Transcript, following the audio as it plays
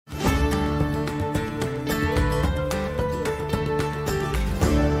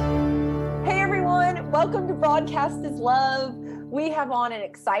Welcome to Broadcast is Love. We have on an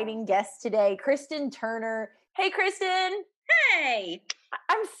exciting guest today, Christin Turner. Hey, Christin. Hey.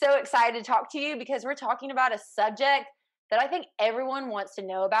 I'm so excited to talk to you because we're talking about a subject that I think everyone wants to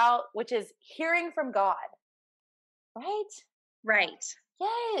know about, which is hearing from God. Right? Right.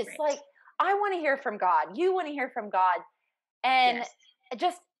 Yes. Right. Like, I want to hear from God. You want to hear from God. And Yes.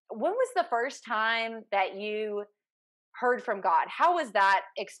 just, when was the first time that you heard from God? How was that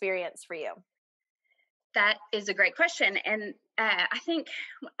experience for you? That is a great question. And I think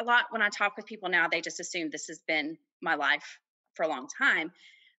a lot when I talk with people now, they just assume this has been my life for a long time.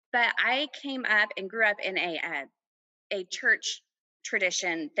 But I came up and grew up in a church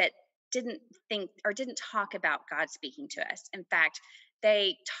tradition that didn't think or didn't talk about God speaking to us. In fact,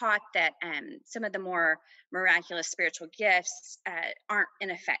 they taught that some of the more miraculous spiritual gifts aren't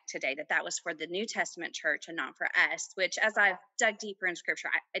in effect today, that was for the New Testament church and not for us, which as I've dug deeper in scripture,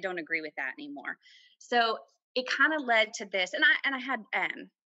 I don't agree with that anymore. So it kind of led to this. And I had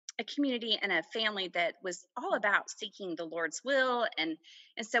a community and a family that was all about seeking the Lord's will. And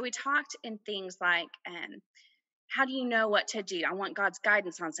so we talked in things like, how do you know what to do? I want God's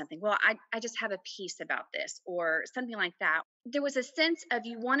guidance on something. Well, I just have a peace about this, or something like that. There was a sense of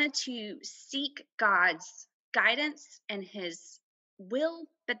you wanted to seek God's guidance and his will,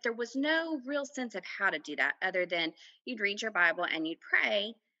 but there was no real sense of how to do that other than you'd read your Bible and you'd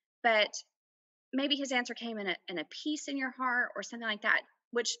pray, but maybe his answer came in a peace in your heart or something like that,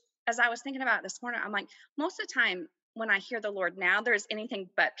 which as I was thinking about it this morning, I'm like, most of the time when I hear the Lord now, there's anything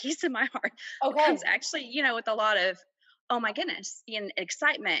but peace in my heart. It comes actually, with a lot of, oh my goodness, and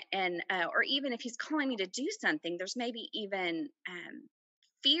excitement. And, or even if he's calling me to do something, there's maybe even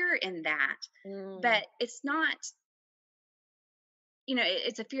fear in that, but it's not,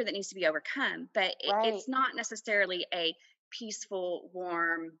 it's a fear that needs to be overcome, but it's not necessarily a peaceful,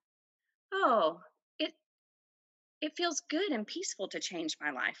 warm, oh, it feels good and peaceful to change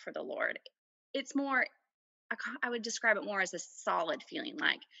my life for the Lord. It's more, I would describe it more as a solid feeling,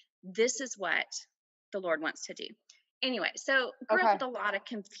 like this is what the Lord wants to do. Anyway, so grew up with a lot of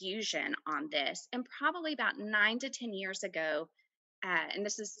confusion on this, and probably about 9 to 10 years ago, and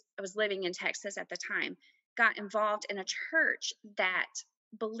I was living in Texas at the time, got involved in a church that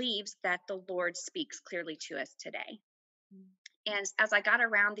believes that the Lord speaks clearly to us today. And as I got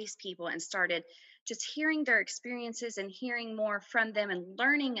around these people and started just hearing their experiences and hearing more from them and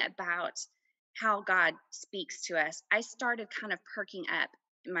learning about how God speaks to us, I started kind of perking up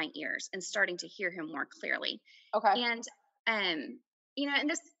in my ears and starting to hear him more clearly. And, and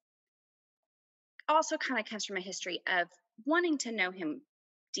this also kind of comes from a history of wanting to know him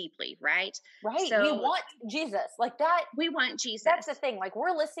deeply, right? So we want Jesus like that. We want Jesus. That's the thing. Like,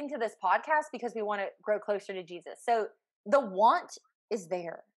 we're listening to this podcast because we want to grow closer to Jesus. So the want is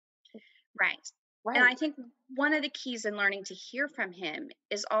there. Right. And I think one of the keys in learning to hear from him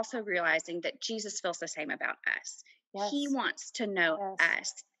is also realizing that Jesus feels the same about us. He wants to know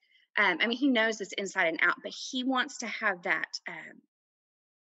us. He knows us inside and out, but he wants to have that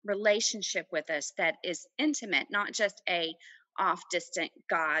relationship with us that is intimate, not just a off distant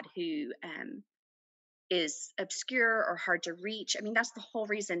God who is obscure or hard to reach. That's the whole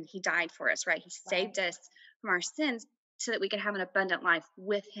reason he died for us, right? He saved us from our sins so that we could have an abundant life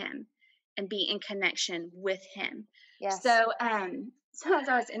with him and be in connection with him. So as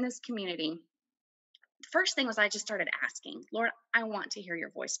I was in this community, the first thing was I just started asking, Lord, I want to hear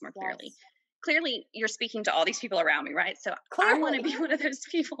your voice more clearly. Clearly, you're speaking to all these people around me, right? So I want to be one of those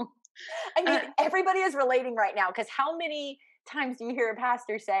people. Everybody is relating right now, because how many times do you hear a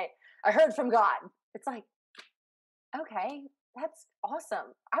pastor say, I heard from God? It's like, okay, that's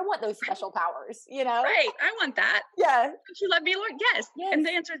awesome. I want those special powers, Right. I want that. Yeah. Don't you love me, Lord? Yes. And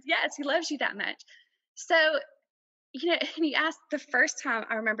the answer is yes. He loves you that much. So, and he asked the first time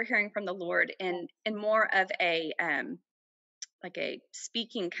I remember hearing from the Lord in more of a, like a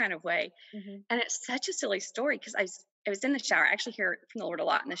speaking kind of way. And it's such a silly story because I was in the shower. I actually hear from the Lord a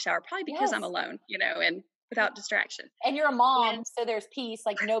lot in the shower, probably because I'm alone, and without distraction. And you're a mom, so there's peace.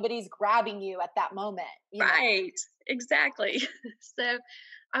 Like, nobody's grabbing you at that moment. Right. Exactly. So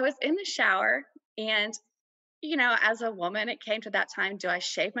I was in the shower, and, as a woman, it came to that time. Do I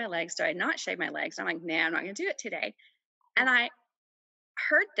shave my legs? Do I not shave my legs? I'm like, nah, I'm not going to do it today. And I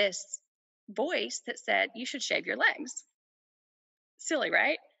heard this voice that said, you should shave your legs. Silly,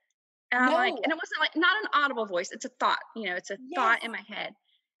 right? And I'm like, and it wasn't like, not an audible voice. It's a thought, it's a thought in my head.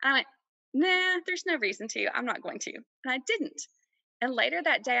 And I went, nah, there's no reason to. I'm not going to. And I didn't. And later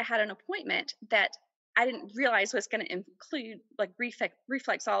that day, I had an appointment that I didn't realize was going to include like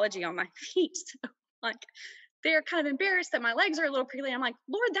reflexology on my feet. So, like, they're kind of embarrassed that my legs are a little prickly. I'm like,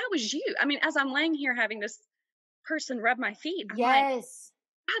 Lord, that was you. I mean, as I'm laying here having this person rub my feet, I'm like, Yes.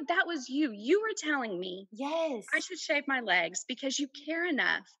 God, that was you. You were telling me I Yes. should shave my legs because you care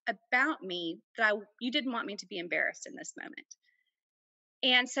enough about me that you didn't want me to be embarrassed in this moment.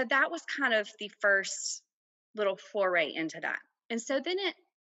 And so that was kind of the first little foray into that. And so then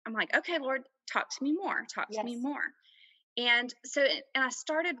I'm like, okay, Lord, talk to me more, talk to me Yes. more. And so, and I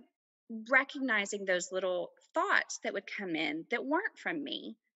started recognizing those little thoughts that would come in that weren't from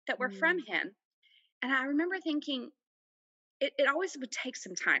me, that were from Mm, him. And I remember thinking, it always would take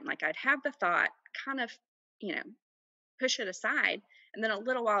some time. Like I'd have the thought, kind of, you know, push it aside. And then a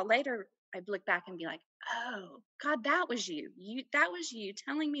little while later, I'd look back and be like, oh, God, that was you. That was you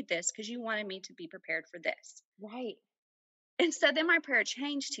telling me this because you wanted me to be prepared for this. right. And so then my prayer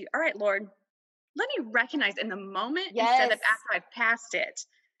changed to, all right, Lord, let me recognize in the moment instead of Yes. after I've passed it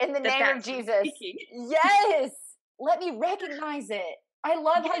In the that name of that's you Jesus. speaking. Yes. Let me recognize it. I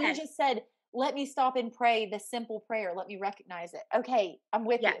love how you Yes, just said, let me stop and pray the simple prayer. Let me recognize it. Okay, I'm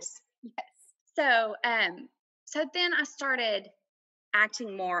with you. yes. Yes. So, so then I started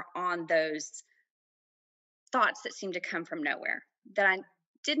acting more on those thoughts that seemed to come from nowhere that I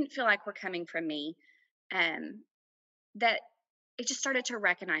didn't feel like were coming from me. Um, that it just started to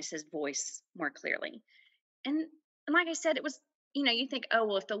recognize his voice more clearly. And like I said, it was, you think, oh,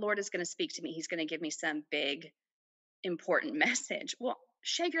 well, if the Lord is going to speak to me, he's going to give me some big, important message. Well,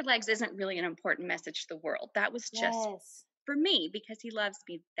 shave your legs isn't really an important message to the world. That was just Yes. for me because he loves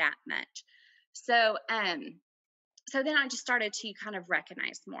me that much. So, so then I just started to kind of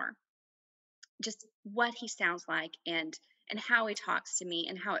recognize more just what he sounds like and how he talks to me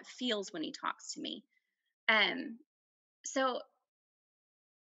and how it feels when he talks to me. Um, so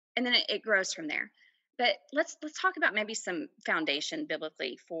and then it grows from there. But let's talk about maybe some foundation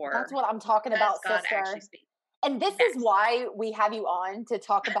biblically That's for what I'm talking does about, God actually sister. speak? And this is Yes. why we have you on to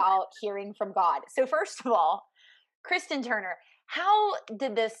talk about hearing from God. So, first of all, Christin Turner, how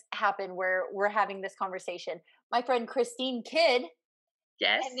did this happen where we're having this conversation? My friend Christine Kidd and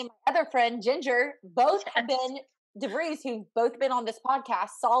then Yes. my other friend Ginger both have Yes. been DeVries, who've both been on this podcast,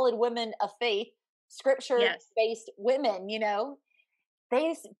 solid women of faith, scripture Yes. based women,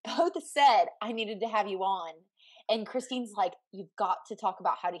 both said, I needed to have you on. And Christine's like, you've got to talk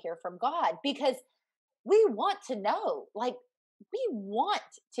about how to hear from God because we want to know. Like, we want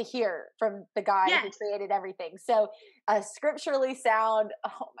to hear from the guy who Yes. created everything. So, scripturally sound.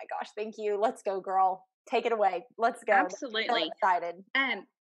 Oh my gosh, thank you. Let's go, girl. Take it away. Let's go. So Absolutely. excited. Kind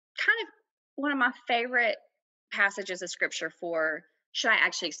of one of my favorite passages of scripture for should I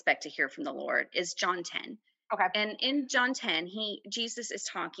actually expect to hear from the Lord is John 10. Okay. And in John 10, Jesus is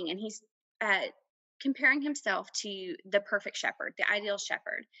talking and he's uh, comparing himself to the perfect shepherd, the ideal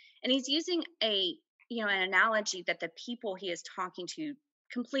shepherd. And he's using an analogy that the people he is talking to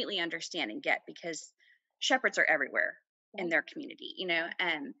completely understand and get because shepherds are everywhere in Right. their community,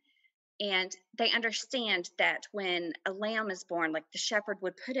 and they understand that when a lamb is born, like the shepherd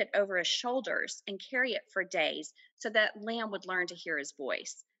would put it over his shoulders and carry it for days so that lamb would learn to hear his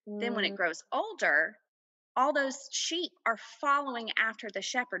voice. Then when it Mm, grows older, all those sheep are following after the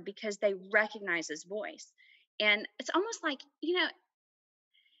shepherd because they recognize his voice. And it's almost like,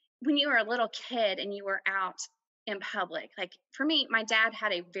 when you were a little kid and you were out in public, like for me, my dad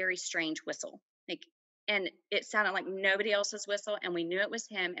had a very strange whistle. Like, and it sounded like nobody else's whistle, and we knew it was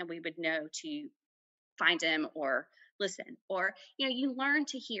him, and we would know to find him or listen. Or, you learn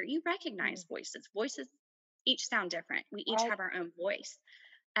to hear, you mm, recognize voices. Voices each sound different. We each right. have our own voice.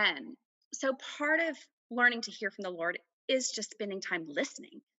 So part of learning to hear from the Lord is just spending time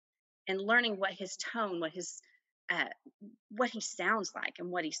listening and learning what his tone, uh, what he sounds like, and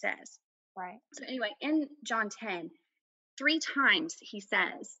what he says. Right. So anyway, in John 10, 3 times he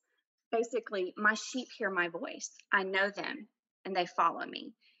says, basically, my sheep hear my voice. I know them, and they follow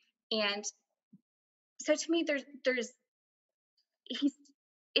me. And so to me, there's he's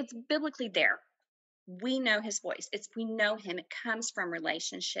it's biblically there. We know his voice. We know him. It comes from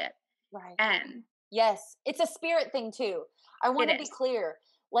relationship. Right. And Yes. It's a spirit thing too. I it want to be is. clear.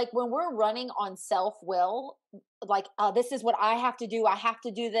 Like when we're running on self will, like, this is what I have to do. I have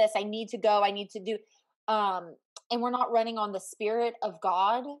to do this. I need to go. I need to do. Um, and we're not running on the spirit of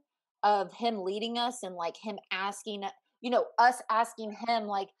God, of him leading us and like him asking, us asking him,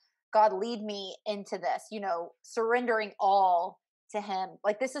 like, God, lead me into this, surrendering all to him.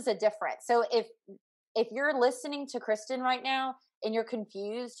 Like, this is a different. So if you're listening to Kristen right now and you're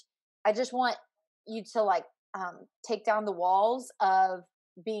confused, I just want you to like take down the walls of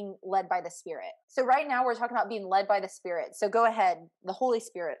being led by the Spirit. So right now we're talking about being led by the Spirit. So go ahead, the Holy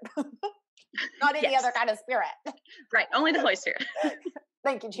Spirit. Not any Yes. other kind of spirit. Right. Only the Holy Spirit.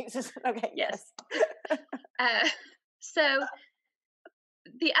 Thank you, Jesus. Okay. Yes. So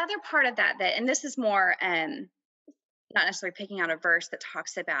the other part of that, and this is more, not necessarily picking out a verse that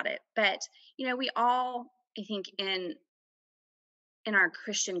talks about it, but we all, I think, in our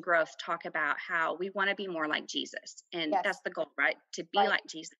Christian growth, talk about how we want to be more like Jesus, and Yes. that's the goal, right? To be Right. like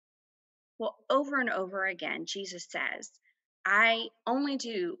Jesus. Well, over and over again, Jesus says, I only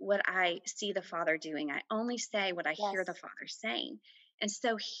do what I see the Father doing. I only say what I hear the Yes. Father saying. And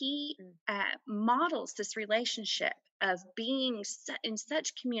so he Mm. models this relationship of being in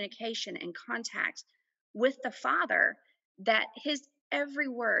such communication and contact with the Father that his every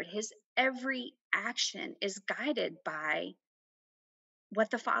word, his every action is guided by what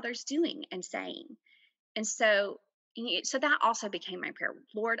the Father's doing and saying. And so that also became my prayer.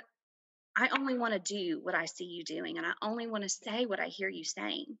 Lord, I only want to do what I see you doing, and I only want to say what I hear you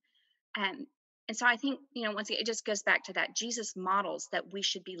saying. Um, and so I think, once again, it just goes back to that Jesus models that we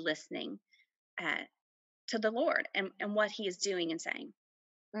should be listening uh, to the Lord and what he is doing and saying.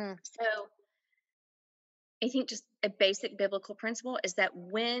 Mm. So I think just a basic biblical principle is that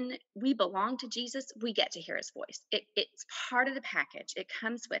when we belong to Jesus, we get to hear his voice. It's part of the package. It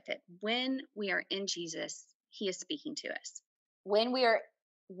comes with it. When we are in Jesus, he is speaking to us. When we are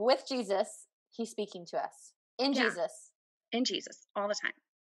with Jesus, he's speaking to us. In Yeah, Jesus. in Jesus all the time.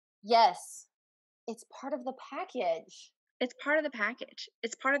 Yes. It's part of the package. It's part of the package.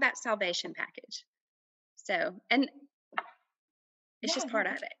 It's part of that salvation package. So, and it's Yeah. just part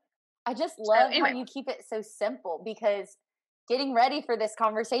of it. I just So love how anyway, you keep it so simple, because getting ready for this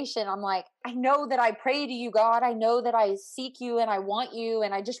conversation, I'm like, I know that I pray to you, God. I know that I seek you and I want you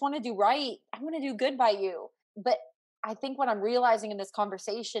and I just want to do right. I want to do good by you. But I think what I'm realizing in this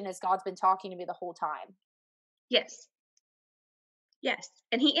conversation is God's been talking to me the whole time. yes, yes,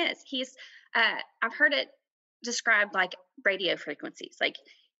 and he is. I've heard it described like radio frequencies. Like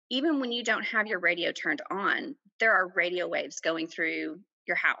even when you don't have your radio turned on, there are radio waves going through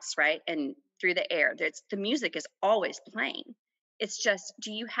your house, right, and through the air. The music is always playing. It's just,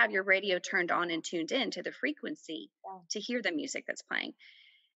 do you have your radio turned on and tuned in to the frequency Yeah. to hear the music that's playing?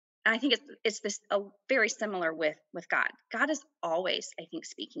 And I think it's this very similar with God. God is always, I think,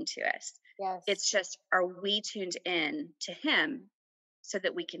 speaking to us. Yes. It's just, are we tuned in to him so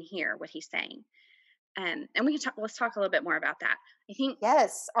that we can hear what he's saying? And we can talk. Let's talk a little bit more about that. I think.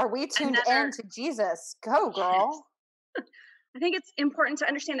 Yes. Are we tuned in Another. to Jesus? Go, Yes. girl. I think it's important to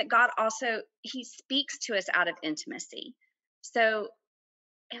understand that God also, he speaks to us out of intimacy. So,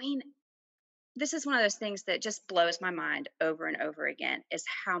 I mean, this is one of those things that just blows my mind over and over again, is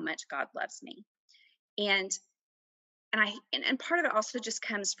how much God loves me. And and part of it also just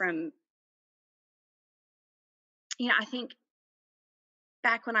comes from, I think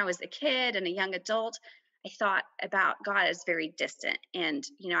back when I was a kid and a young adult, I thought about God as very distant. And,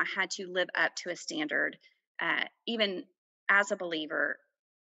 I had to live up to a standard, even as a believer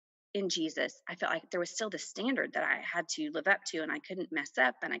in Jesus. I felt like there was still this standard that I had to live up to, and I couldn't mess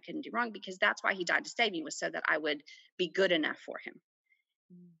up and I couldn't do wrong, because that's why he died to save me, was so that I would be good enough for him.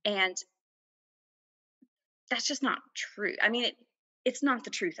 And that's just not true. I mean, it's not the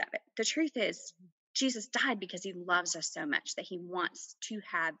truth of it. The truth is, Jesus died because he loves us so much that he wants to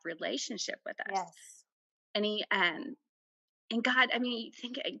have relationship with us. Yes. And and God, I mean,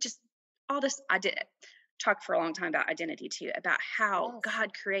 think just all this. I did talk for a long time about identity too, about how Yes. God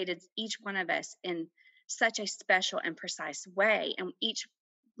created each one of us in such a special and precise way, and each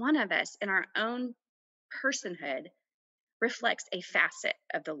one of us in our own personhood reflects a facet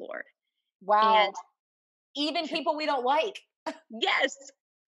of the Lord. Wow. And Even people we don't like. yes,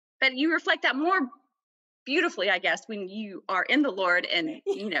 but you reflect that more beautifully, I guess, when you are in the Lord and,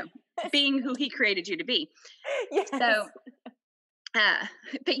 being who he created you to be. Yes. So,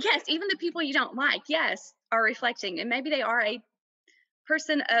 but yes, even the people you don't like, yes, are reflecting, and maybe they are a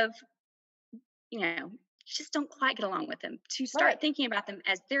person of, you just don't quite get along with them, to start Right. thinking about them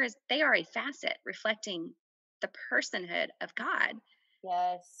as they are a facet reflecting the personhood of God.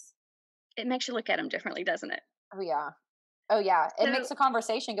 Yes. It makes you look at them differently, doesn't it? Oh yeah. Oh yeah. It So, makes the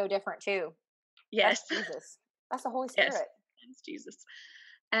conversation go different too. That's yes, Jesus. That's the Holy yes, Spirit. that's Jesus.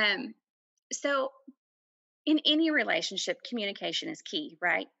 Um, so in any relationship, communication is key,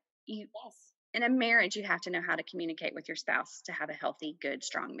 right? You Yes. In a marriage, you have to know how to communicate with your spouse to have a healthy, good,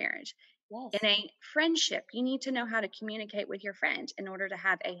 strong marriage. Yes. In a friendship, you need to know how to communicate with your friend in order to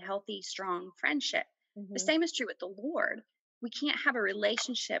have a healthy, strong friendship. The Mm-hmm. same is true with the Lord. We can't have a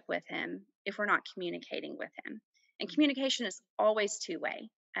relationship with him if we're not communicating with him. And communication is always two-way.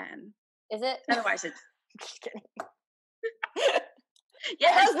 Is it? Otherwise, it's Just kidding. My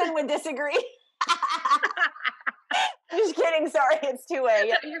Yes. husband would disagree. Just kidding. Sorry, it's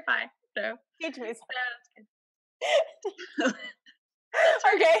two-way. No, you're fine. No. Teach me. That's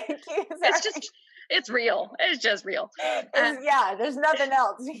right. Okay. It's Sorry. it's real. It's just real. Yeah, there's nothing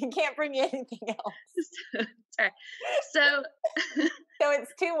else. You can't bring me anything else. Sorry. So So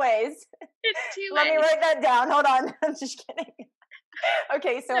it's two ways. it's two Let me ways. write that down. Hold on. I'm just kidding.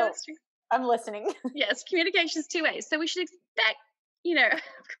 Okay, No, so it's true. I'm listening. Yes, communication is two ways. So we should expect, you know,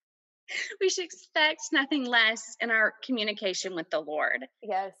 we should expect nothing less in our communication with the Lord.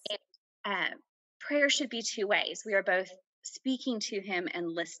 Yes. Uh, prayer should be two ways. We are both speaking to Him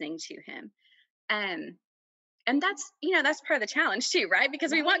and listening to Him. Um, and that's, that's part of the challenge too, right?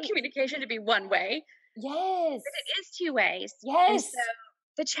 Because we want Right. communication to be one way, Yes. but it is two ways. And Yes. so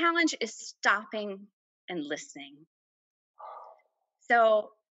the challenge is stopping and listening.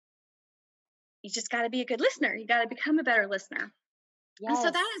 So you just got to be a good listener. You got to become a better listener. And so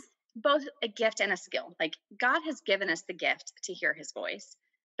Yes. that is both a gift and a skill. Like God has given us the gift to hear His voice,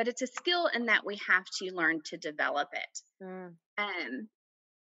 but it's a skill in that we have to learn to develop it. And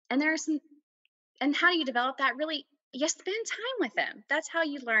there are some, and how do you develop that? Really, you spend time with Him. That's how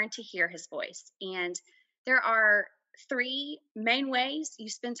you learn to hear His voice. And there are three main ways you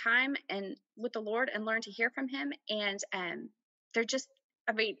spend time and with the Lord and learn to hear from Him. And they're just,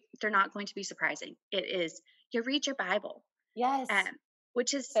 they're not going to be surprising. It is, you read your Bible. Yes.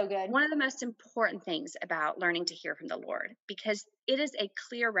 Which is so good. one of the most important things about learning to hear from the Lord, because it is a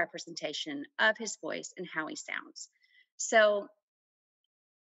clear representation of His voice and how He sounds. So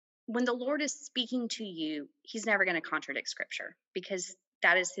when the Lord is speaking to you, He's never going to contradict Scripture, because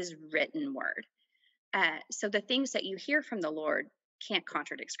that is His written word. So the things that you hear from the Lord can't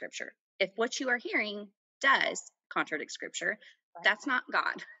contradict Scripture. If what you are hearing does contradict Scripture, Right. that's not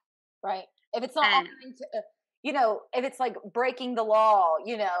God. Right. If it's not offering to, if it's like breaking the law,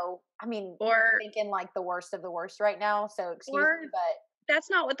 Or I'm thinking like the worst of the worst right now. So excuse me, but that's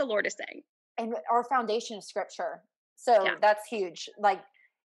not what the Lord is saying. and our foundation is Scripture, so Yeah. that's huge. Like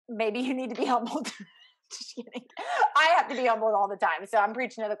maybe you need to be humbled. Just kidding. I have to be humbled all the time, so I'm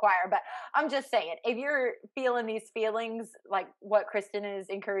preaching to the choir. But I'm just saying, if you're feeling these feelings, like what Christin is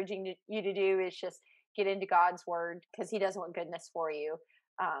encouraging you to do is just get into God's word, because He does want goodness for you.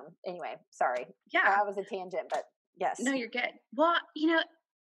 Anyway, sorry. Yeah. That was a tangent, but yes. No, you're good. Well,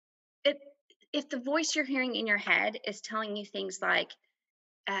 if the voice you're hearing in your head is telling you things like,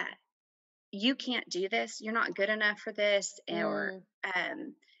 you can't do this, you're not good enough for this, or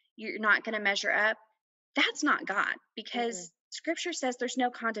you're not going to measure up, that's not God, because Scripture says there's no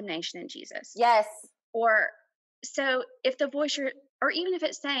condemnation in Jesus. Yes. Or so if the voice or even if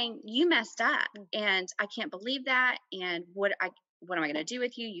it's saying you messed up and I can't believe that, and what am I going to do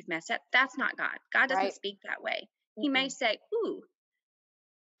with you? You've messed up. That's not God. God doesn't speak that way. He may say, ooh,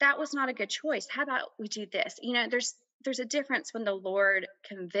 that was not a good choice. How about we do this? There's a difference when the Lord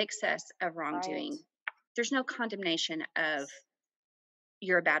convicts us of wrongdoing. Right. There's no condemnation of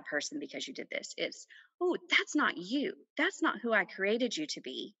you're a bad person because you did this. It's, oh, that's not you. That's not who I created you to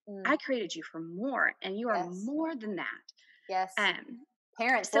be. I created you for more, and you are more than that. Yes.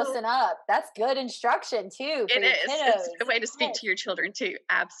 Parents, listen up. That's good instruction too for your kiddos. It's a way to speak to your children too.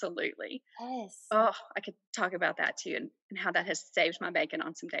 Absolutely. Yes. Oh, I could talk about that too, and how that has saved my bacon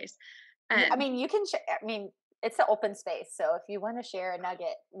on some days. You can. It's an open space, so if you want to share a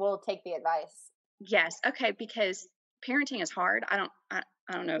nugget, we'll take the advice. Yes. Okay. Because parenting is hard. I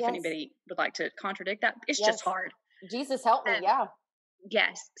don't know if anybody would like to contradict that. It's just hard. Jesus help me. Yeah.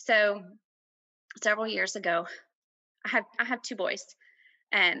 Yes. So several years ago, I have two boys,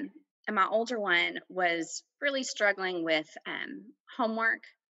 and my older one was really struggling with homework,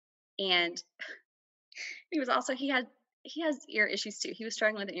 and he has ear issues too. He was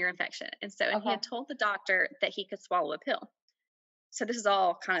struggling with an ear infection, and so he had told the doctor that he could swallow a pill. So this is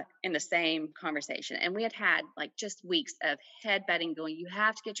all kind of in the same conversation, and we had like just weeks of headbutting, going, "You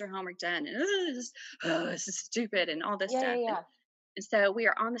have to get your homework done," and this is stupid, and all this stuff. Yeah. And so we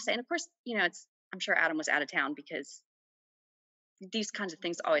are on the same. Of course, I'm sure Adam was out of town, because these kinds of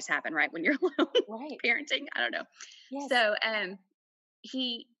things always happen, right? When you're alone, parenting. I don't know. Yes. So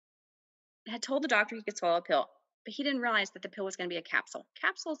he had told the doctor he could swallow a pill, but he didn't realize that the pill was going to be a capsule.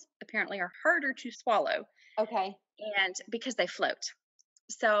 Capsules apparently are harder to swallow. Okay. And because they float.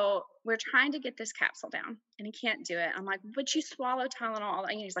 So we're trying to get this capsule down, and he can't do it. I'm like, would you swallow Tylenol?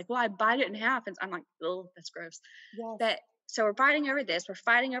 And he's like, well, I bite it in half. And I'm like, oh, that's gross. Yes. But so we're fighting over this. We're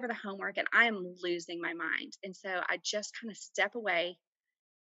fighting over the homework, and I am losing my mind. And so I just kind of step away,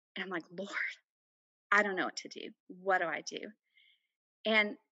 and I'm like, Lord, I don't know what to do. What do I do? And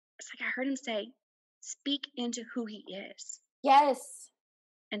it's like I heard him say, speak into who He is. Yes.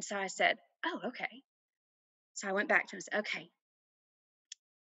 And so I said, oh, okay. So I went back to him and said, okay,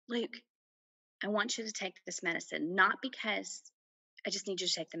 Luke, I want you to take this medicine, not because I just need you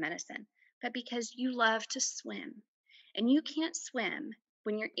to take the medicine, but because you love to swim and you can't swim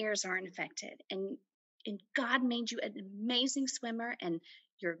when your ears aren't affected. And God made you an amazing swimmer and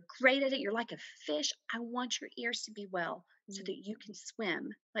you're great at it. You're like a fish. I want your ears to be well so that you can swim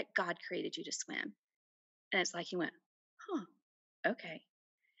like God created you to swim. And it's like he went, huh, okay.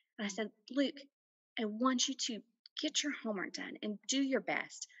 And I said, Luke, I want you to get your homework done and do your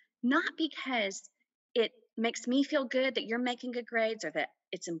best, not because it makes me feel good that you're making good grades or that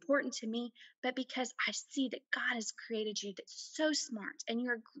it's important to me, but because I see that God has created you that's so smart and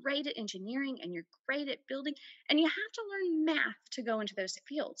you're great at engineering and you're great at building and you have to learn math to go into those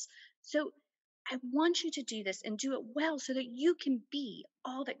fields. So I want you to do this and do it well so that you can be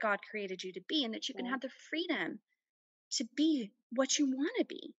all that God created you to be and that you can Right. have the freedom to be what you want to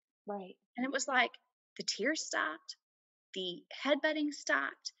be. Right. And it was like the tears stopped, the headbutting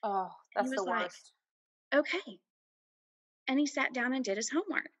stopped, Oh, and he that's the was like, worst. okay. And he sat down and did his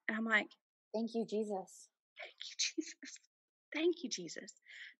homework. And I'm like, Thank you, Jesus. thank you, Jesus. Thank you, Jesus.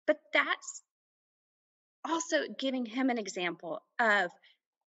 But that's also giving him an example of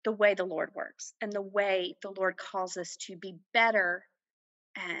the way the Lord works and the way the Lord calls us to be better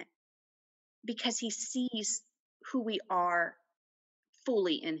at, because he sees who we are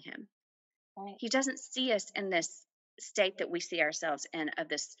fully in him. Right. He doesn't see us in this state that we see ourselves in, of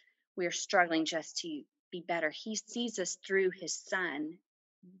this, we're struggling just to be better. He sees us through his son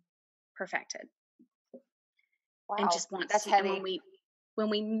perfected and Wow. just wants That's to, and heavy. when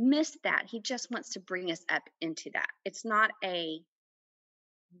we miss that, he just wants to bring us up into that. It's not a,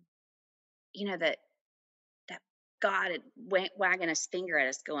 that God wagging his finger at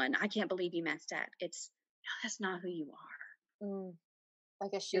us going, I can't believe you messed up. It's, no, that's not who you are.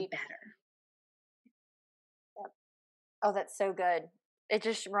 Like a You're sheep. better. Yep. Oh, that's so good. It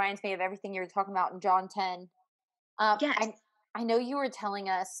just reminds me of everything you were talking about in John 10. Yes. I know you were telling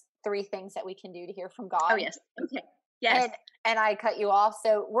us 3 things that we can do to hear from Oh, God. yes. Okay. Yes. And I cut you off.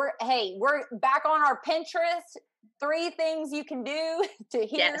 So we're back on our Pinterest. 3 things you can do to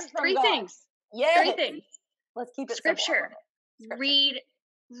hear Yes. from 3 God. things. 3 Yes. things. Let's keep it simple. I love Scripture. it. Scripture.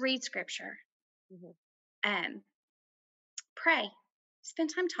 Read scripture. Mhm. Pray.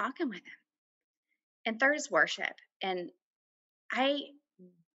 Spend time talking with him. And third is worship. And I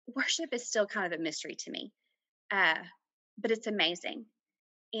worship is still kind of a mystery to me. But it's amazing.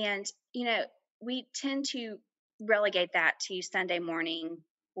 And we tend to relegate that to Sunday morning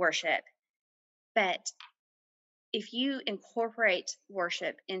worship. But if you incorporate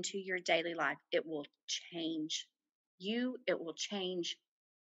worship into your daily life, it will change you. It will change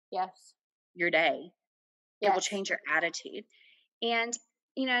Yes. your day. It will Yes. change your attitude. And,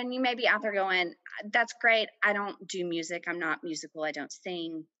 and you may be out there going, that's great. I don't do music. I'm not musical. I don't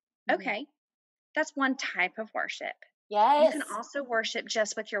sing. Mhm. Okay. That's one type of worship. You Yes. can also worship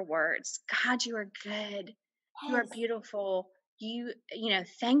just with your words. God, you are good. You are Yes. beautiful.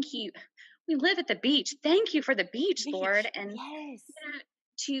 Thank you. We live at the beach. Thank you for the beach, Lord. Beach. And Yes.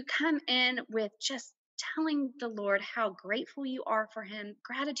 to come in with just telling the Lord how grateful you are for him,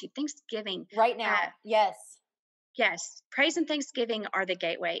 gratitude, thanksgiving. Right Uh, now. Yes. yes, praise and thanksgiving are the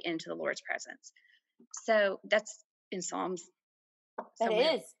gateway into the Lord's presence. So that's in Psalms That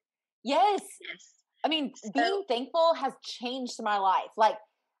somewhere. is. Yes. Yes. I mean, So, being thankful has changed my life. Like,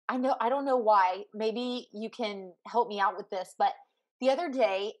 I don't know why. Maybe you can help me out with this, but the other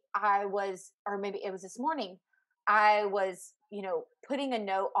day or maybe it was this morning, I was, putting a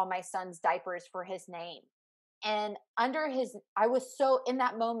note on my son's diapers for his name. And I was so, in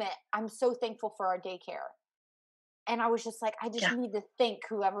that moment, I'm so thankful for our daycare. And I was just like, I just yeah, need to thank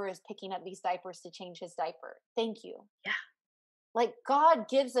whoever is picking up these diapers to change his diaper. Thank you. yeah, Like, God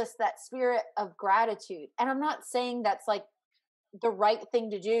gives us that spirit of gratitude. And I'm not saying that's like the right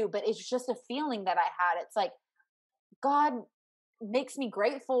thing to do, but it's just a feeling that I had. It's like God makes me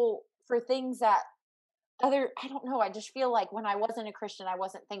grateful for things that I don't know. I just feel like when I wasn't a Christian, I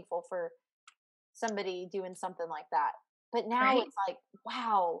wasn't thankful for somebody doing something like that. But now right? it's like,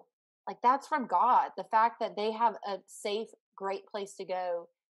 wow, like that's from God. The fact that they have a safe, great place to go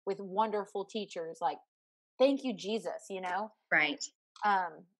with wonderful teachers. Like, thank you, Jesus. Right,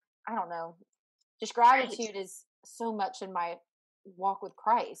 Um, I don't know. Just right. gratitude is so much in my walk with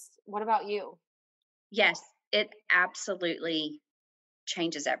Christ. What about you? Yes, it absolutely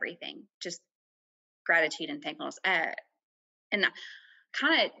changes everything. Just gratitude and thankfulness. And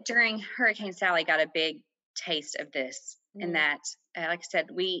kind of during Hurricane Sally, got a big taste of this. In Mm, that, like I said,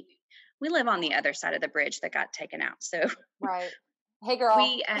 we live on the other side of the bridge that got taken out. So right. Hey, girl.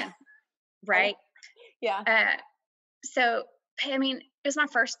 we, right. Yeah. So, I mean, it was my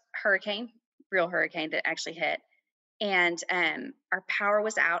first real hurricane that actually hit. And our power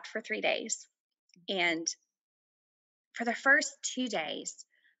was out for 3 days. And for the first 2 days,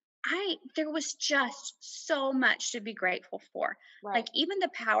 there was just so much to be grateful for. Right. Like even the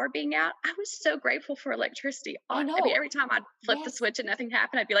power being out, I was so grateful for electricity. I I mean, know. every time I'd flip the Yes. switch and nothing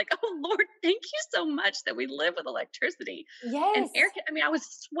happened, I'd be like, "Oh Lord, thank you so much that we live with electricity." And Yes. I mean, I was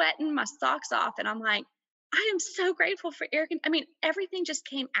sweating my socks off, and I'm like, I am so grateful for I mean, everything just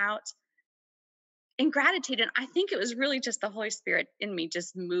came out in gratitude. And I think it was really just the Holy Spirit in me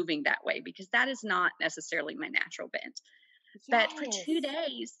just moving that way because that is not necessarily my natural bent. But for Yes. 2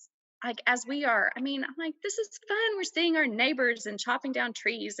 days, like as we are, I mean, I'm like, this is fun. We're seeing our neighbors and chopping down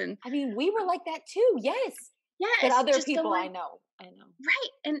trees and I mean, we were like that too. Yes. But yes, other just people, I going know. I know.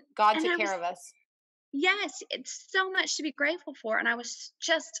 right. God And took I care was of us. yes, it's so much to be grateful for. And I was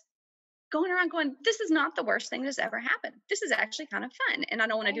just going around going, this is not the worst thing that's ever happened. This is actually kind of fun. And I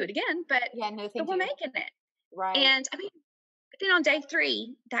don't want to do Right. it again, but Yeah. No, thank we're you. making it. Right. And I mean, then on day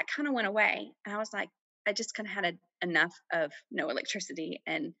 3, that kind of went away. And I was like, I just kind of had enough of no electricity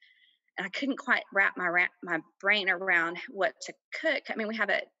and I couldn't quite wrap my brain around what to cook. I mean, we have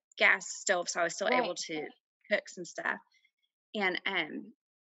a gas stove, so I was still Right. able to cook some stuff. And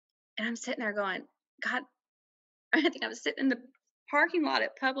I'm sitting there going, God, I think I was sitting in the parking lot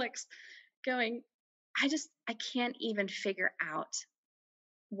at Publix going, I can't even figure out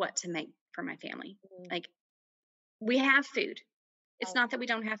what to make for my family. Mm, Like we have food. It's right. not that we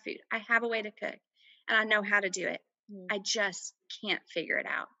don't have food. I have a way to cook and I know how to do it. Mm. I just can't figure it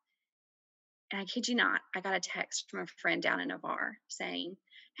out. And I kid you not, I got a text from a friend down in Navarre saying,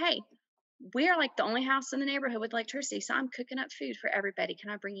 "Hey, we are like the only house in the neighborhood with electricity, so I'm cooking up food for everybody. Can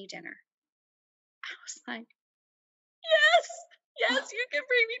I bring you dinner?" I was like, "Yes, yes, you can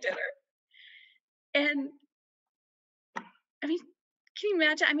bring me dinner." And I mean, can you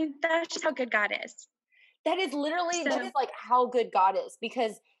imagine? I mean, that's just how good God is. That is literally, that So, is like how good God is,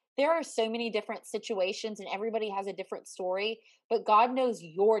 because there are so many different situations and everybody has a different story, but God knows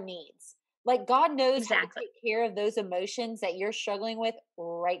your needs. Like God knows how to exactly. take care of those emotions that you're struggling with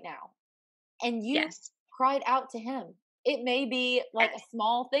right now. And you Yes. cried out to him. It may be like a Yes.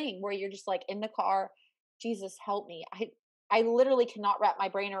 small thing where you're just like in the car, Jesus, help me. I literally cannot wrap my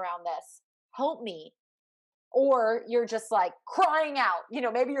brain around this. Help me. Or you're just like crying out,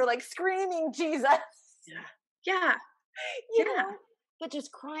 maybe you're like screaming, Jesus. Yeah. Yeah. you Yeah. know, but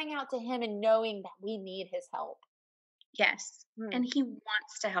just crying out to him and knowing that we need his help. Yes. Hmm. And he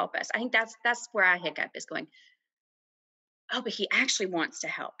wants to help us. I think that's where I hiccup is going, oh, but he actually wants to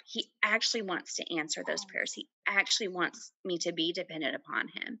help. He actually wants to answer those prayers. Yes. He actually wants me to be dependent upon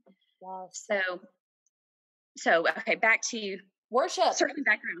him. Yes. So okay, back to Worship. circling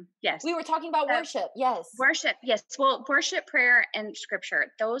back around. Yes. We were talking about Uh, worship. Yes. worship. Yes. Well, worship, prayer, and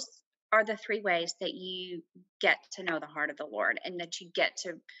scripture. Those are the 3 ways that you get to know the heart of the Lord and that you get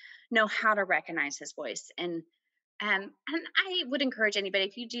to know how to recognize his voice. And I would encourage anybody,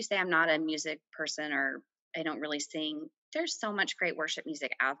 if you do say I'm not a music person or I don't really sing, there's so much great worship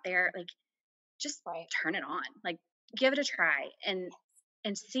music out there. Like just Right. turn it on. Like give it a try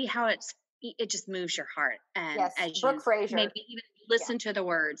and see how it just moves your heart. Yes. As you Brooke Fraser. maybe even Yeah. listen to the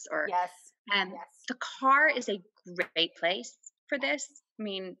words or Yes. um Yes. the car is a great place for this. I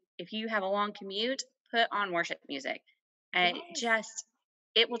mean, if you have a long commute, put on worship music. And Yes.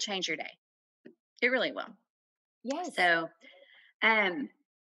 it will change your day. It really will. Yes. So um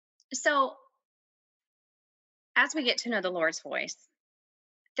so as we get to know the Lord's voice,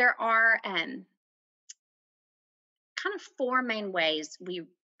 there are kind of 4 main ways we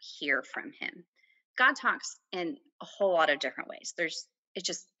hear from him. God talks in a whole lot of different ways. It's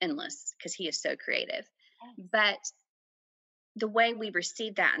just endless because he is so creative. But the way we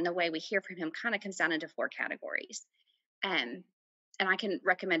receive that and the way we hear from him kind of comes down into 4 categories. Um, and I can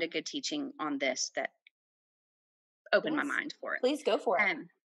recommend a good teaching on this that opened my Yes. mind for it. Please go for it.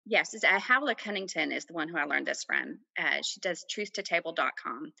 Yes, Howla Cunnington is the one who I learned this from. She does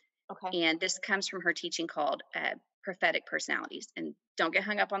truthtotable.com. Okay. And this comes from her teaching called Prophetic Personalities. And don't get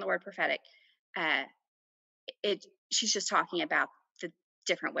hung up on the word prophetic. Uh, she's just talking about the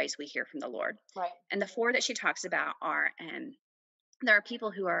different ways we hear from the Lord. Right. And the 4 that she talks about are there are people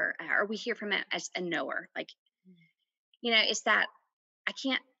who are, or we hear from it as a knower. Like, it's that I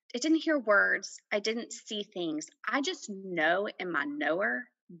didn't hear words. I didn't see things. I just know in my knower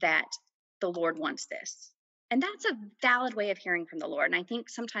that the Lord wants this. And that's a valid way of hearing from the Lord. And I think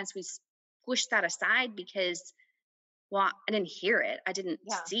sometimes we push that aside because, well, I didn't hear it. I didn't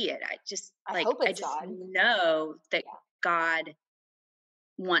Yeah. see it. I hope I it's just God. know that Yeah. God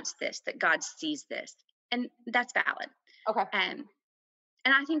wants this, that God sees this. And that's valid. Okay. Um,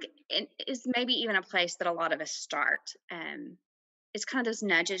 and I think it is maybe even a place that a lot of us start. It's kind of those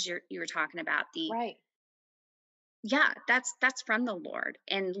nudges you were talking about. Right. Yeah, that's from the Lord,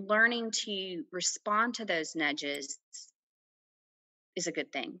 and learning to respond to those nudges is a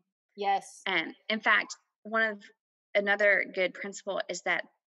good thing. Yes. And in fact, one of another good principle is that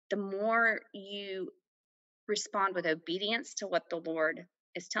the more you respond with obedience to what the Lord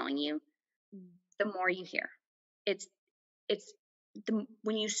is telling you, Mm. the more you hear. It's it's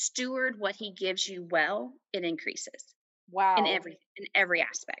when you steward what He gives you well, it increases Wow. in every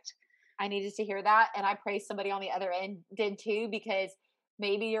aspect. I needed to hear that. And I pray somebody on the other end did too, because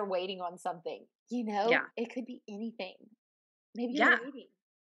maybe you're waiting on something. Yeah, It could be anything. Maybe you're yeah. waiting.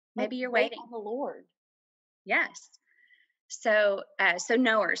 Like, Maybe you're wait waiting. on the Lord. Yes. So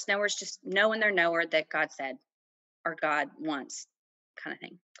knowers just knowing their knower that God said or God wants, kind of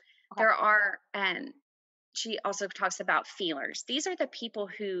thing. Okay. There are, she also talks about feelers. These are the people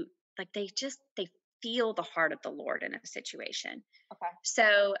who, like, they feel the heart of the Lord in a situation. Okay.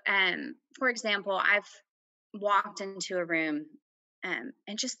 So, for example, I've walked into a room, and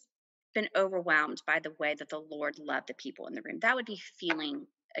just been overwhelmed by the way that the Lord loved the people in the room. That would be feeling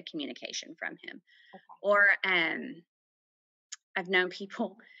a communication from Him. Okay. Or, I've known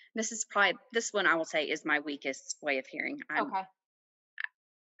people. This one I will say is my weakest way of hearing. Okay.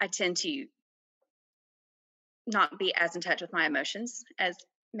 I tend to not be as in touch with my emotions as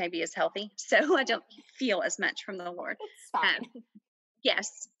maybe is healthy. So I don't feel as much from the Lord. It's fine. Um,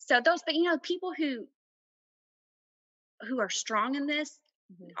 yes. So those, but people who are strong in this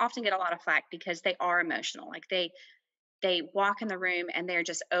Mhm. often get a lot of flack because they are emotional. Like they walk in the room and they're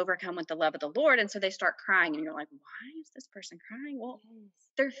just overcome with the love of the Lord, and so they start crying, and you're like, why is this person crying? Well, Yes.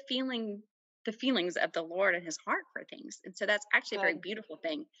 they're feeling the feelings of the Lord and His heart for things, and so that's actually a very Good. beautiful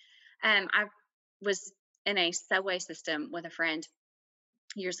thing. I was in a subway system with a friend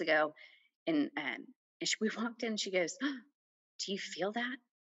years ago, and we walked in, and she goes, "Do you feel that?"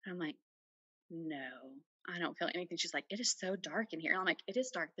 I'm like, "No, I don't feel anything." She's like, "It is so dark in here." I'm like, "It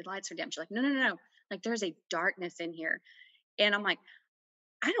is dark. The lights are dim." She's like, "No, no, no, no. Like, there's a darkness in here." And I'm like,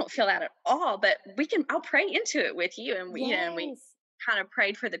 "I don't feel that at all, but I'll pray into it with you." And we Yes. kind of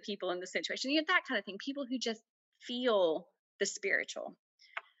prayed for the people in the situation, that kind of thing. People who just feel the spiritual.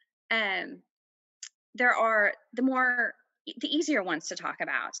 Um, there are the easier ones to talk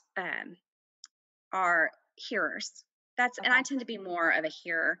about, are hearers. And I Okay. tend to be more of a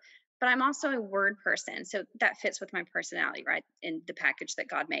hearer, but I'm also a word person. So that fits with my personality, right? In the package that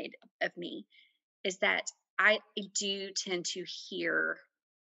God made of me, is that I do tend to hear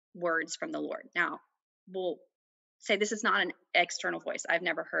words from the Lord. Now, we'll say this is not an external voice. I've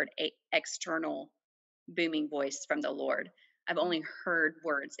never heard a external booming voice from the Lord. I've only heard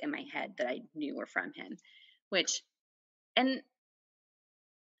words in my head that I knew were from Him, which, and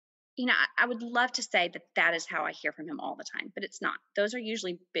I would love to say that that is how I hear from Him all the time, but it's not. Those are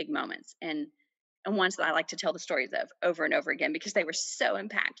usually big moments, and ones that I like to tell the stories of over and over again because they were so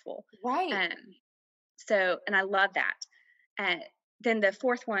impactful. Right. Um, and I love that. Uh, then the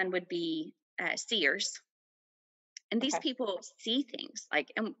fourth one would be seers, and these Okay. people see things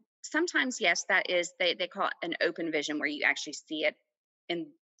like, and sometimes, yes, that is they call it an open vision where you actually see it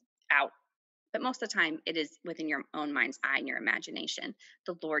in out, but most of the time it is within your own mind's eye and your imagination.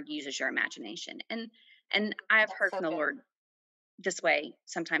 The Lord uses your imagination, and I've That's heard so from the good. Lord this way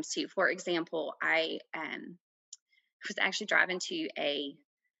sometimes too. For example, I was actually driving to a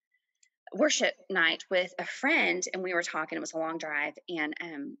worship night with a friend, and we were talking. It was a long drive, and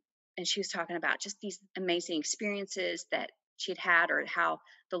she was talking about just these amazing experiences that she'd had, or how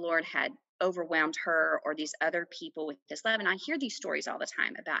the Lord had overwhelmed her, or these other people with His love. And I hear these stories all the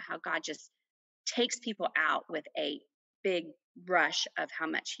time about how God just takes people out with a big rush of how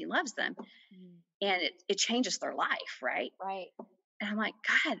much He loves them, Mm. and it changes their life, right? Right. And I'm like,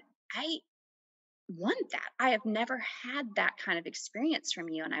 God, I want that. I have never had that kind of experience from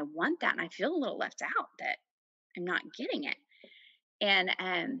you, and I want that, and I feel a little left out that I'm not getting it. And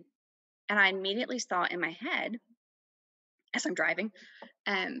I immediately saw in my head as I'm driving,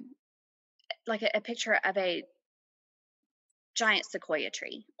 um, like a picture of a giant sequoia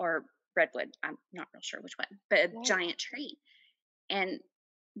tree or redwood. I'm not real sure which one, but a Right. giant tree. And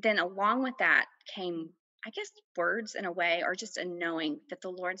then along with that came, I guess, words in a way, or just a knowing that the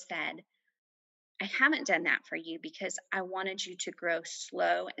Lord said, I haven't done that for you because I wanted you to grow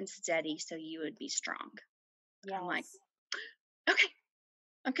slow and steady so you would be strong. I'm like, Yes. okay,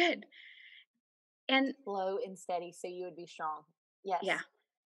 I'm good. And Slow and steady so you would be strong. Yes. yeah,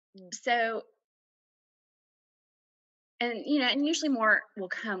 Mm. so and and usually more will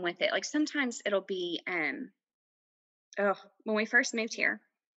come with it. Like sometimes it'll be, oh, when we first moved here,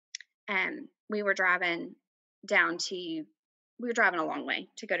 we were driving down to, we were driving a long way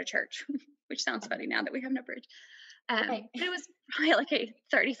to go to church, which sounds funny now that we have no bridge. Right. But it was probably like a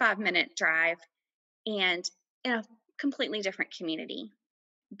 35-minute drive, and in a completely different community,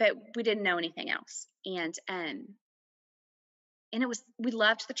 but we didn't know anything else. And it was, we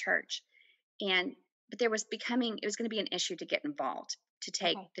loved the church, and but it was going to be an issue to get involved, to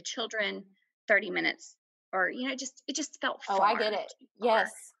take Okay. the children 30 minutes, or it just felt Oh, I get it. too far.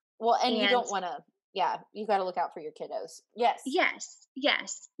 Yes. Well, and you And don't want to, yeah, you got to look out for your kiddos. Yes. yes,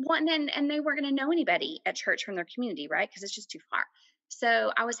 yes. Well, and they weren't going to know anybody at church from their community, right? Because it's just too far.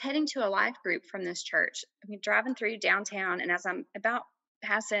 So I was heading to a life group from this church. I mean, driving through downtown, and as I'm about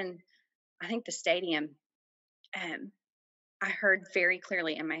passing, I think the stadium, um, I heard very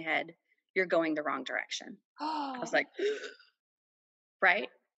clearly in my head, "You're going the wrong direction." I was like, right?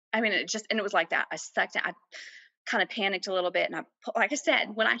 I mean, and it was like that. I sucked it. I kind of panicked a little bit, and like I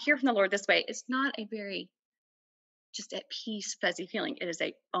said, when I hear from the Lord this way, it's not a very just at peace, fuzzy feeling. It is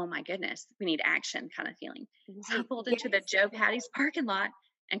a, oh my goodness, we need action kind of feeling. So I Right. pulled into the Yes. Joe Patty's parking lot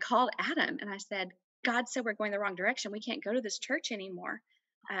and called Adam, and I said, God said we're going the wrong direction. We can't go to this church anymore.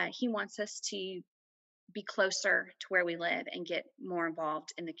 He wants us to be closer to where we live and get more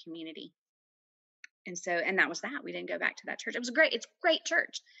involved in the community. And that was that. We didn't go back to that church. It was great. It's a great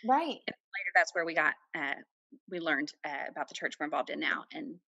church. Right. And later, that's where we learned about the church we're involved in now,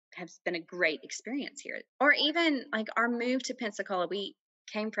 and has been a great experience here. Or even like our move to Pensacola, we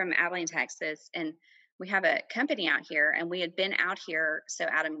came from Abilene, Texas, and we have a company out here, and we had been out here so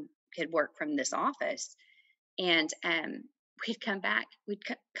Adam could work from this office. And we'd come back,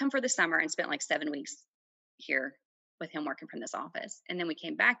 come for the summer and spent like 7 weeks here with him working from this office. And then we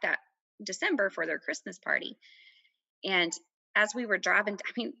came back that December for their Christmas party. And as we were driving,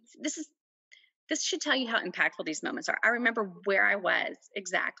 I mean, this should tell you how impactful these moments are. I remember where I was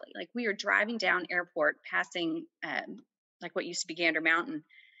exactly. Like we were driving down airport, passing like what used to be Gander Mountain,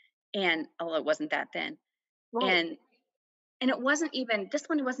 and although it wasn't that then, Right. and it wasn't even, this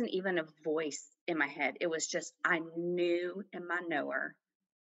one wasn't even a voice in my head. It was just, I knew in my knower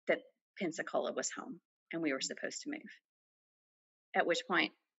that Pensacola was home and we were supposed to move. At which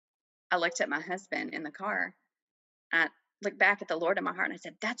point I looked at my husband in the car. I looked back at the Lord in my heart, and I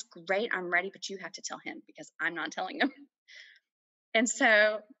said, that's great. I'm ready, but you have to tell him because I'm not telling him. And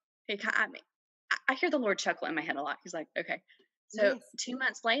so I hear the Lord chuckle in my head a lot. He's like, okay. So Yes. 2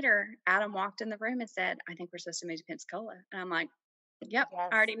 months later, Adam walked in the room and said, I think we're supposed to move to Pensacola. And I'm like, yep, Yes.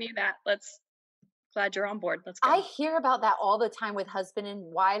 I already knew that. Glad you're on board. Let's I go. hear about that all the time with husband and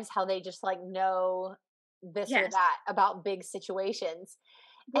wives, how they just like know this or Yes. that about big situations.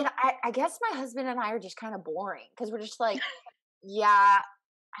 And Well, I guess my husband and I are just kind of boring because we're just like, yeah,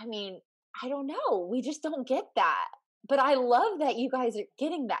 I mean, I don't know. We just don't get that. But I love that you guys are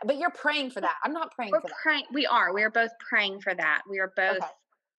getting that. But you're praying for that. I'm not praying we're for that. praying. We are. We are both praying for that. We are both Okay.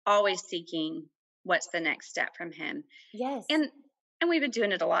 always seeking what's the next step from him. Yes. And we've been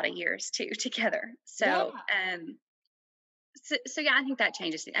doing it a lot of years too together. Yeah. So yeah, I think that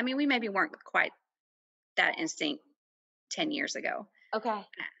changes. I mean, we maybe weren't quite that instinct 10 years ago, Okay.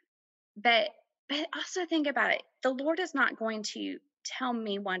 but also think about it. The Lord is not going to tell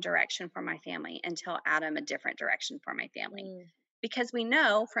me one direction for my family and tell Adam a different direction for my family, Mm, because we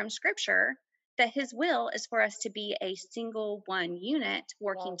know from Scripture that His will is for us to be a single one unit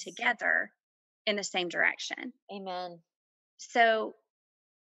working yes. together in the same direction. Amen. So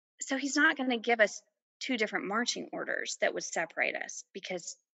He's not going to give us two different marching orders that would separate us,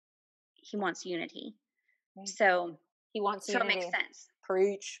 because He wants unity. Right. So He wants it makes unity. sense.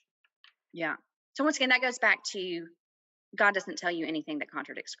 Preach. Yeah. So once again, that goes back to God doesn't tell you anything that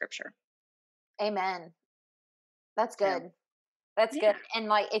contradicts Scripture. Amen. That's So good. That's yeah, good. And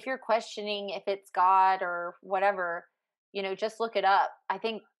like if you're questioning if it's God or whatever, just look it up. I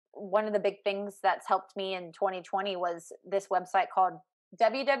think one of the big things that's helped me in 2020 was this website called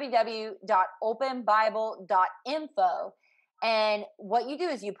www.openbible.info. And what you do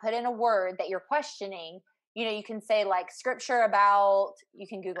is you put in a word that you're questioning. You can say like scripture about, you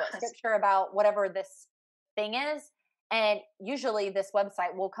can Google it, scripture about whatever this thing is. And usually this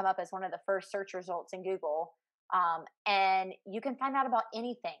website will come up as one of the first search results in Google. And you can find out about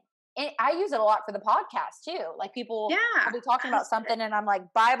anything. And I use it a lot for the podcast too. Like people will be talking about something and I'm like,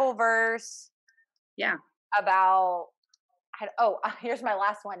 Bible verse about, here's my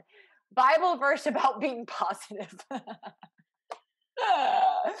last one. Bible verse about being positive.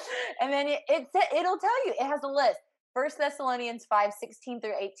 And then it'll tell you, it has a list. First Thessalonians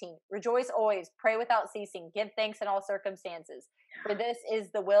 5:16-18. Rejoice always, pray without ceasing, give thanks in all circumstances. For this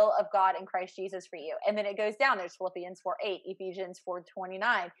is the will of God in Christ Jesus for you. And then it goes down. There's Philippians 4:8, Ephesians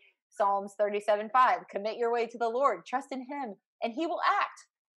 4:29, Psalms 37:5. Commit your way to the Lord. Trust in him, and he will act.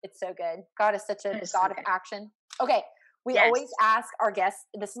 It's so good. God is such a That is God so of good. action. Okay. We Yes. always ask our guests,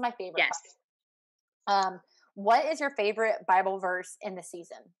 this is my favorite Yes. part. What is your favorite Bible verse in the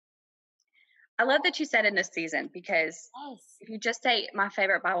season? I love that you said in this season, because Yes. if you just say my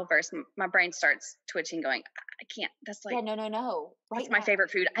favorite Bible verse, my brain starts twitching, going, I can't. That's like, Yeah, no. That's my favorite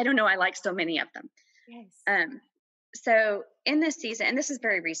food. I don't know. I like so many of them. Yes. So in this season, and this is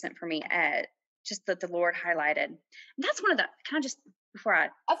very recent for me, just that the Lord highlighted. And that's one of the, can I just, before I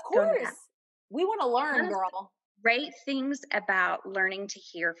Of go into that, course. We want to one learn, of the girl. great things about learning to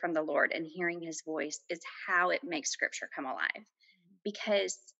hear from the Lord and hearing his voice is how it makes scripture come alive.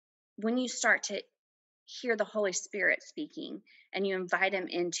 Because when you start to hear the Holy Spirit speaking and you invite him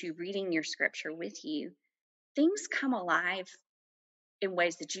into reading your scripture with you, things come alive in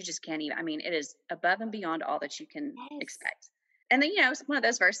ways that you just can't even. I mean, it is above and beyond all that you can Yes. expect. And then, it's one of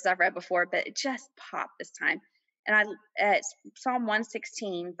those verses I've read before, but it just popped this time. And it's Psalm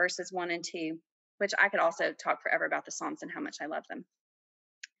 116, verses 1 and 2, which I could also talk forever about the Psalms and how much I love them.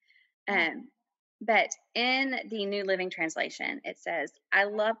 But in the New Living Translation, it says, I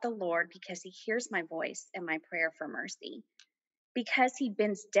love the Lord because he hears my voice and my prayer for mercy. Because he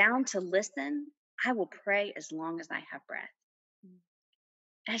bends down to listen, I will pray as long as I have breath.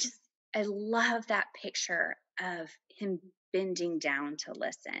 I love that picture of him bending down to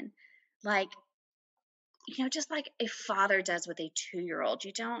listen. Like, just like a father does with a 2-year-old.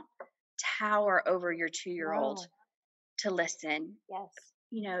 You don't tower over your 2-year-old to listen. Yes.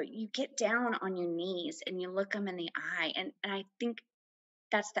 You get down on your knees and you look them in the eye. And I think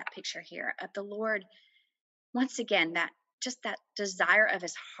that's that picture here of the Lord. Once again, that desire of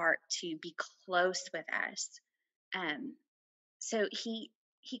his heart to be close with us. So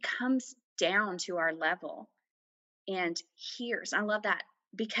he comes down to our level and hears. I love that,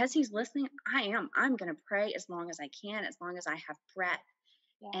 because he's listening. I'm going to pray as long as I can, as long as I have breath.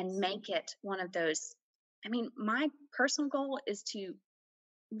 Yes. And make it one of those. I mean, my personal goal is to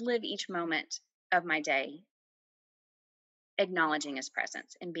live each moment of my day acknowledging his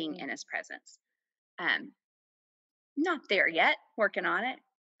presence and being in his presence. Not there yet, working on it,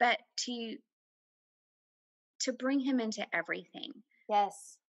 but to bring him into everything.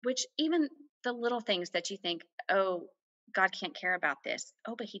 Yes. Which even the little things that you think, oh, God can't care about this.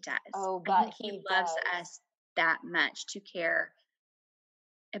 Oh, but he does. Oh, but he loves us that much to care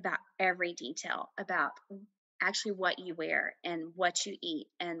about every detail, about actually what you wear and what you eat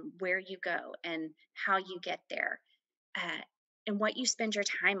and where you go and how you get there, and what you spend your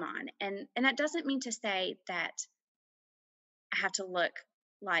time on. And that doesn't mean to say that I have to look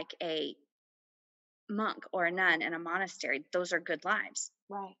like a monk or a nun in a monastery. Those are good lives.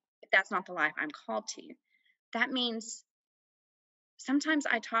 Right. But that's not the life I'm called to. That means sometimes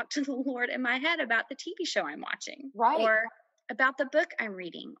I talk to the Lord in my head about the TV show I'm watching, right, or about the book I'm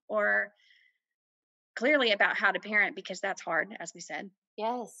reading, or clearly about how to parent, because that's hard, as we said.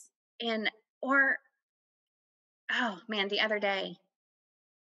 Yes. Or, oh man, the other day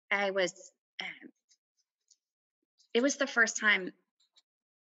it was the first time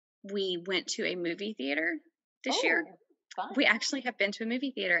we went to a movie theater this year. Fun. We actually have been to a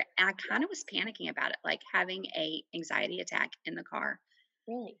movie theater, and I kind of was panicking about it, like having a anxiety attack in the car.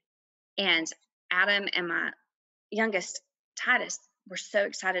 Really? And Adam and my youngest, Titus, were so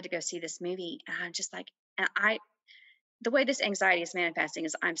excited to go see this movie. And I'm just like, the way this anxiety is manifesting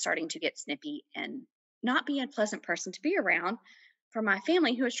is I'm starting to get snippy and not be a pleasant person to be around for my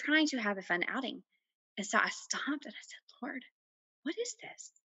family who is trying to have a fun outing. And so I stopped and I said, Lord, what is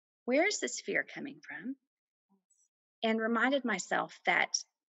this? Where is this fear coming from? And reminded myself that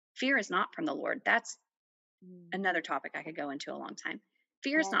fear is not from the Lord. That's another topic I could go into a long time.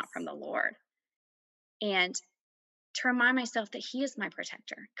 Fear is not from the Lord. And to remind myself that he is my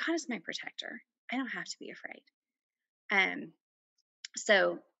protector. God is my protector. I don't have to be afraid.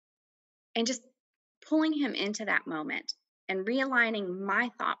 So, and just pulling him into that moment and realigning my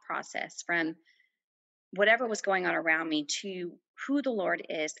thought process from whatever was going on around me to who the Lord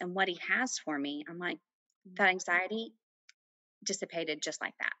is and what he has for me. I'm like, that anxiety dissipated just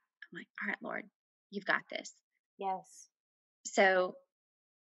like that. I'm like, all right, Lord, you've got this. Yes. So,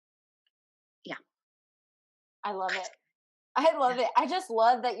 yeah. I love it. I love it. I just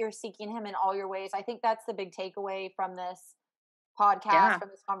love that you're seeking him in all your ways. I think that's the big takeaway from this podcast, from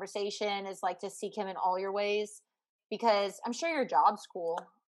this conversation, is like to seek him in all your ways, because I'm sure your job's cool,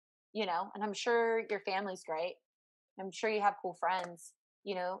 and I'm sure your family's great. I'm sure you have cool friends,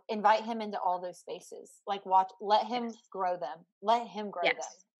 you know, invite him into all those spaces. Like let him grow them. Let him grow them.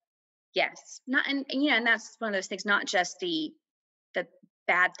 Yes. And that's one of those things, not just the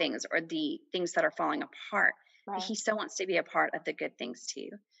bad things or the things that are falling apart. Right. He still wants to be a part of the good things too.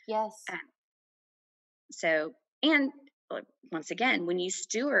 Yes. And once again, when you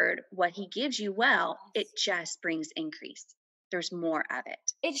steward what he gives you well, it just brings increase. There's more of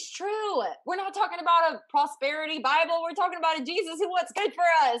it. It's true. We're not talking about a prosperity Bible. We're talking about a Jesus who wants good for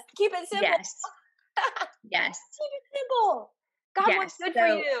us. Keep it simple. Yes. Yes. Keep it simple. God wants good for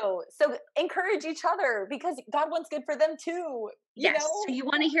you. So encourage each other because God wants good for them too. You know? So you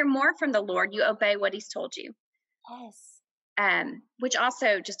want to hear more from the Lord, you obey what he's told you. Yes. Which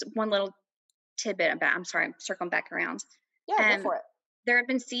also, just one little tidbit about, I'm sorry, I'm circling back around. Yeah, go for it. There have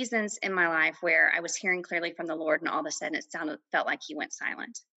been seasons in my life where I was hearing clearly from the Lord, and all of a sudden felt like he went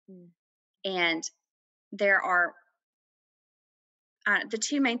silent. And there are the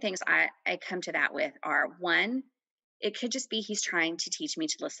two main things I come to that with are, one, it could just be he's trying to teach me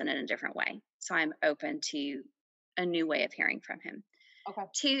to listen in a different way. So I'm open to a new way of hearing from him. Okay.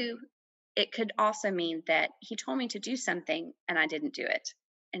 Two, it could also mean that he told me to do something and I didn't do it.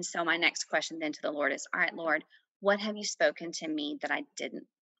 And so my next question then to the Lord is, all right, Lord, what have you spoken to me that I didn't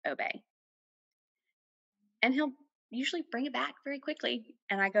obey? And he'll usually bring it back very quickly.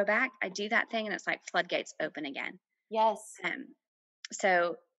 And I go back, I do that thing, and it's like floodgates open again. Yes.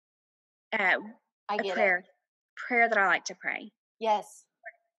 So I get it. Prayer that I like to pray. Yes.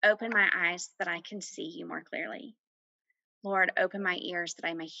 Open my eyes that I can see you more clearly. Lord, open my ears that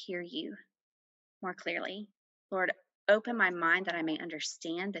I may hear you more clearly. Lord, open my mind that I may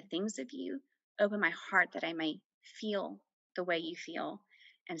understand the things of you. Open my heart that I may feel the way you feel,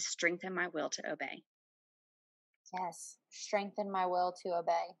 and strengthen my will to obey. Yes. Strengthen my will to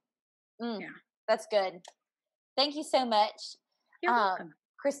obey. Yeah. That's good. Thank you so much. You're welcome.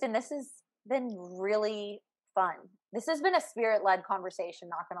 Christin, this has been really fun. This has been a spirit-led conversation,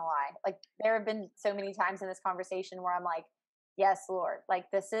 not gonna lie. Like, there have been so many times in this conversation where I'm like, yes, Lord, like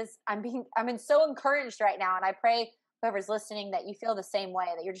I'm so encouraged right now. And I pray whoever's listening that you feel the same way,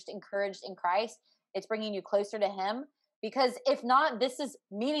 that you're just encouraged in Christ. It's bringing you closer to him, because if not, this is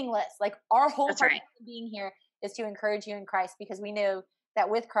meaningless. Like, our whole purpose of being here is to encourage you in Christ, because we know that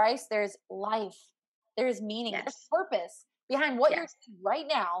with Christ, there's life, there's meaning, there's purpose behind what you're doing right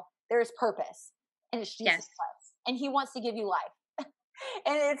now. There's purpose, and it's Jesus Christ, and he wants to give you life.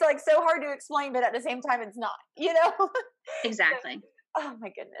 And it's like so hard to explain, but at the same time, it's not, you know? Exactly. Oh my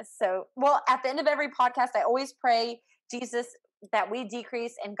goodness. So, well, at the end of every podcast, I always pray, Jesus, that we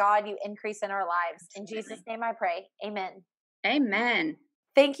decrease and God, you increase in our lives. In Jesus' name I pray. Amen. Amen.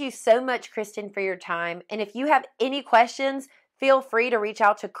 Thank you so much, Christin, for your time. And if you have any questions, feel free to reach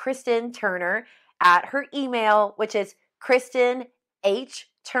out to Christin Turner at her email, which is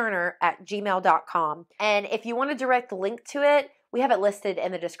christinhturner@gmail.com. And if you want a direct link to it, we have it listed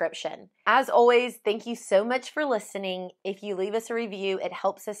in the description. As always, thank you so much for listening. If you leave us a review, it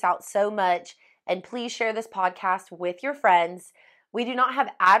helps us out so much. And please share this podcast with your friends. We do not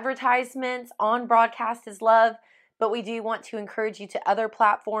have advertisements on Broadcast His Love, but we do want to encourage you to other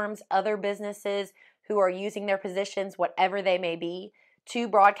platforms, other businesses who are using their positions, whatever they may be, to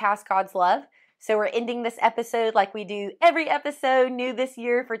broadcast God's love. So we're ending this episode like we do every episode new this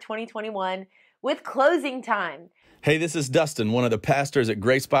year for 2021 with closing time. Hey, this is Dustin, one of the pastors at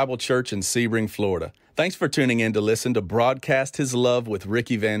Grace Bible Church in Sebring, Florida. Thanks for tuning in to listen to Broadcast His Love with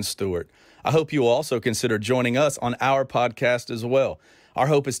Ricky Van Stewart. I hope you will also consider joining us on our podcast as well. Our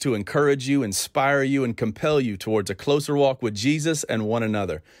hope is to encourage you, inspire you, and compel you towards a closer walk with Jesus and one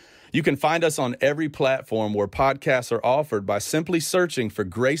another. You can find us on every platform where podcasts are offered by simply searching for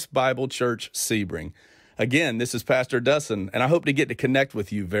Grace Bible Church Sebring. Again, this is Pastor Dustin, and I hope to get to connect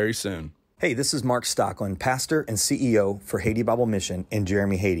with you very soon. Hey, this is Mark Stockland, pastor and CEO for Haiti Bible Mission in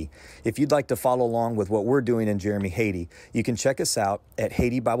Jeremy, Haiti. If you'd like to follow along with what we're doing in Jeremy, Haiti, you can check us out at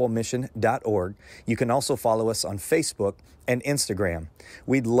HaitiBibleMission.org. You can also follow us on Facebook and Instagram.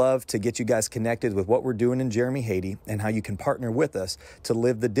 We'd love to get you guys connected with what we're doing in Jeremy, Haiti, and how you can partner with us to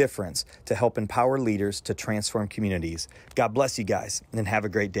live the difference, to help empower leaders to transform communities. God bless you guys, and have a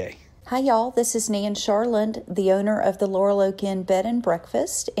great day. Hi y'all, this is Nan Charland, the owner of the Laurel Oak Inn Bed and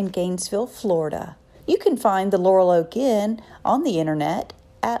Breakfast in Gainesville, Florida. You can find the Laurel Oak Inn on the internet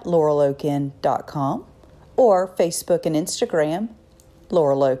at laureloakinn.com or Facebook and Instagram,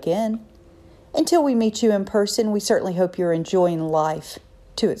 Laurel Oak Inn. Until we meet you in person, we certainly hope you're enjoying life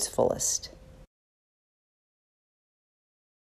to its fullest.